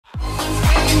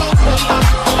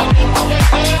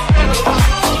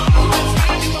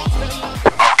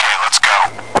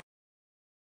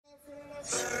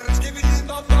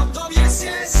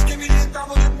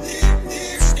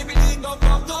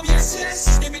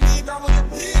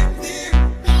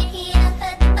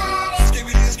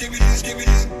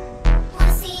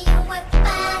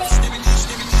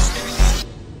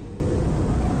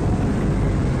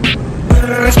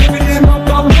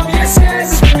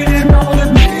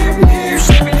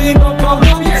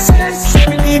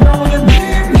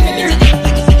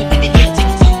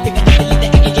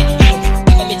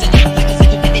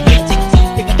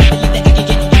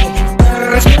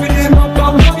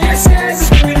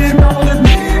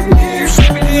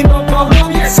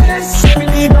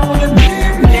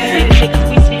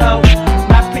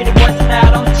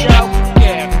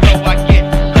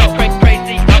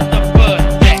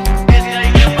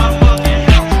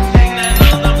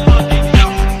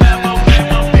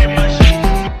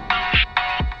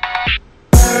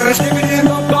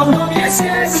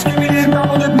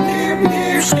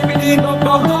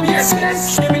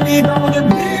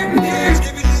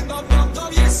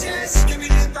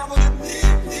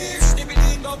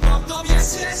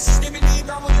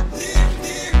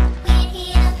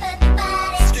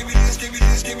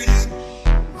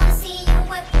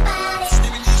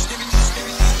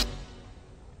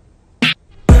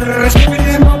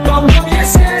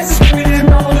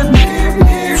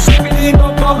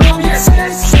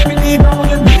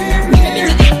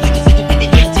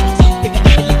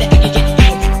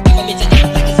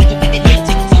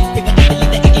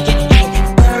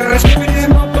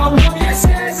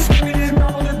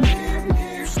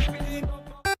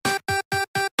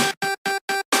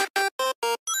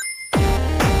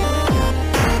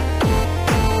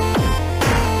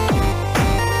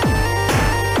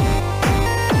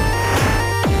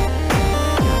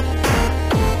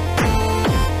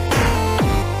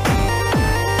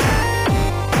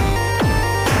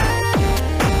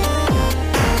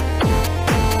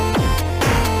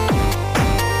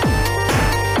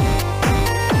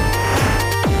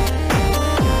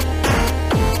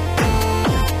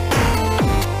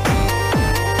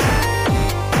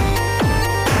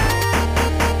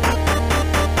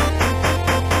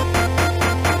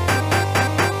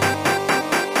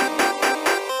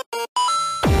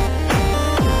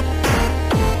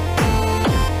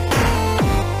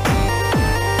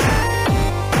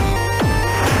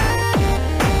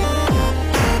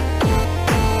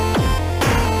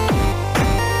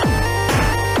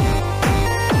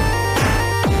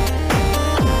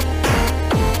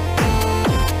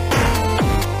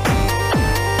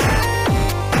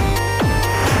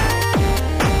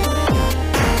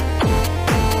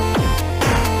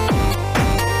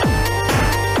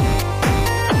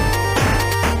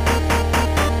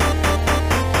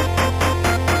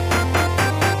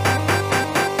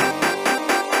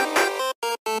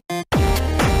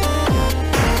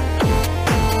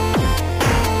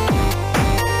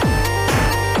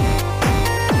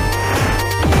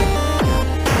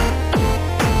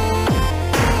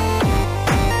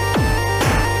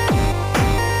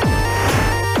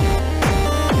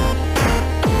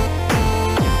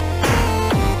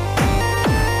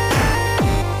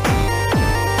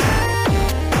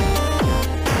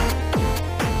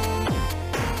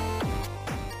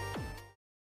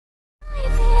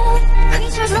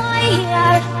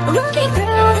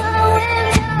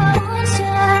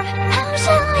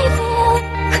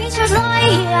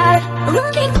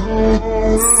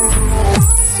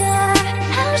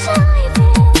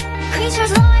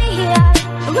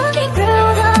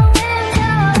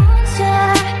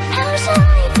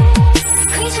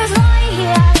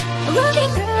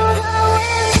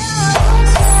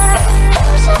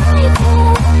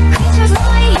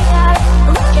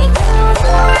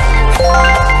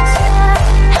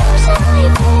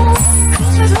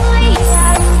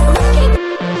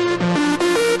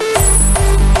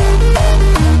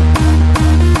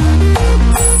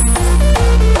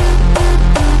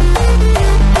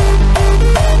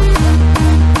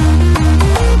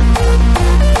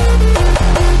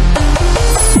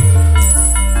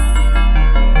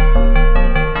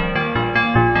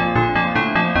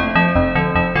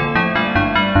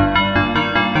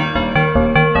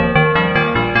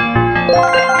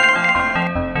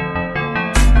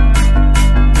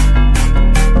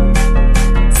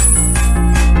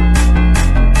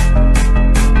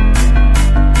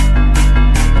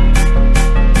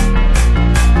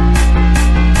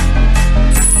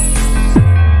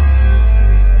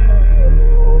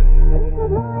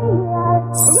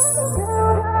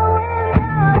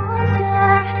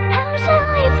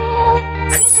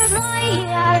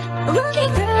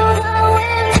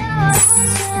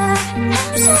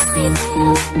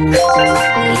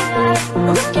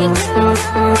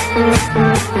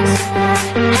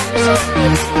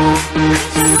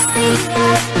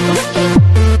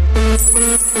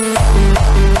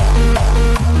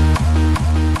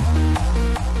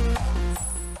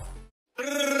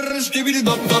SKIBIDI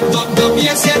dop dop dop dop,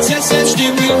 yes yes yes yes,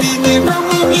 SKIBIDI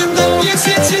dop dop, yes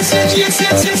yes yes yes yes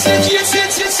yes yes yes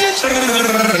yes yes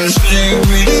yes,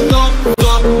 SKIBIDI dop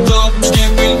dop dop,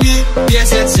 SKIBIDI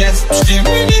yes yes yes,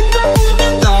 SKIBIDI dop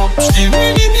dop,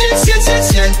 SKIBIDI yes yes yes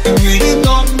yes, SKIBIDI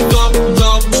dop dop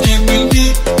dop, SKIBIDI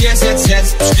yes yes yes,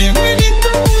 SKIBIDI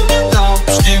dop dop,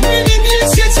 SKIBIDI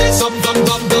yes yes yes, dop dop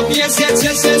dop dop, yes yes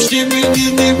yes yes,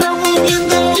 SKIBIDI dop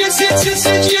dop, yes yes yes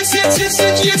yes yes yes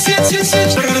yes yes yes yes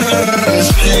yes.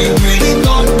 SKIBIDI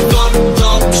dop dop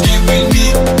dop, SKIBIDI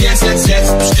yes yes yes,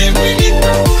 SKIBIDI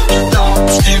dop dop,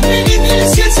 SKIBIDI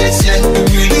yes yes yes yes,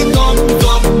 SKIBIDI dop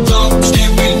dop dop,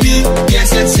 SKIBIDI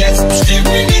yes yes yes,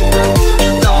 SKIBIDI dop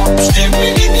dop,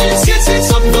 SKIBIDI yes yes yes,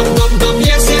 dop dop dop dop,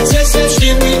 yes yes yes yes,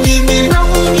 SKIBIDI dop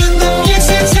dop, yes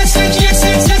yes yes yes yes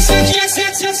yes yes yes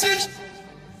yes yes yes.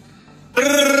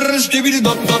 Skibidi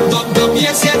dop dop dop dop.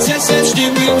 Yes yes yes yes.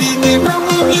 Skibidi bam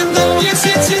bam bam. Yes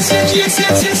yes yes yes yes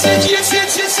yes yes yes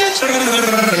yes yes yes.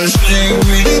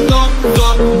 Skibidi dop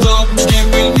dop dop.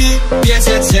 Skibidi yes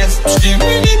yes yes.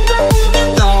 Skibidi bam bam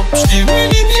bam.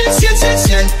 Skibidi yes yes yes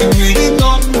yes. Skibidi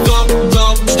dop dop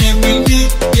dop. Skibidi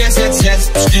yes yes yes.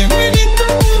 Skibidi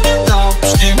bam bam bam.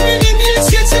 Skibidi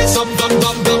yes yes yes. Dop dop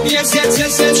dop dop. Yes yes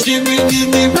yes yes. Skibidi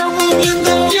bam bam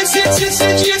bam. Yes yes yes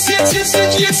yes yes yes yes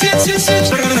yes yes yes yes.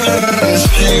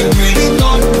 Skibidi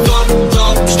dop dop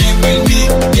dop. Skibidi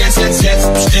yes yes yes.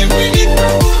 Skibidi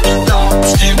bam bam bam.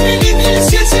 Skibidi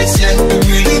yes yes yes yes.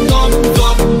 Skibidi dop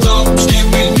dop dop.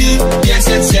 Skibidi yes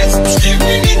yes yes.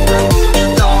 Skibidi bam bam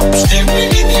bam.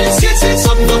 Skibidi yes yes yes.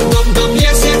 Dop dop dop dop.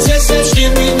 Yes yes yes yes.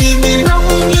 Skibidi bam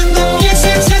bam bam. Yes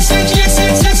yes yes yes yes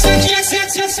yes yes yes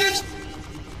yes yes yes.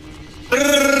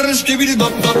 Skibidi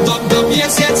dop dop dop dop.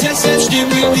 Yes yes yes yes.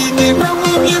 Skibidi bam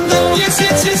bam bam. Yes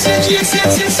yes yes yes yes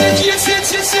yes yes yes yes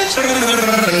yes yes yes.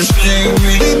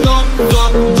 Skibidi dop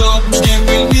dop dop.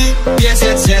 Skibidi yes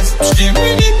yes yes.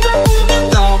 Skibidi bam bam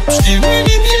bam.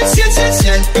 Skibidi yes yes yes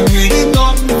yes. Skibidi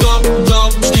dop dop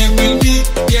dop. Skibidi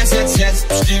yes yes yes.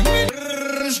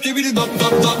 Skibidi dop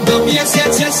dop dop dop. Yes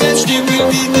yes yes yes.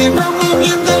 Skibidi bam bam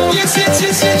bam. Yes yes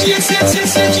yes yes yes yes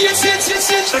yes yes yes yes yes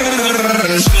yes.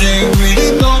 Skibidi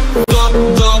dop dop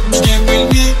dop.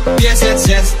 Skibidi yes yes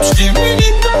yes. Skibidi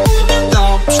bam bam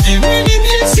bam. Skibidi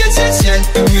yes yes yes yes.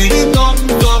 Skibidi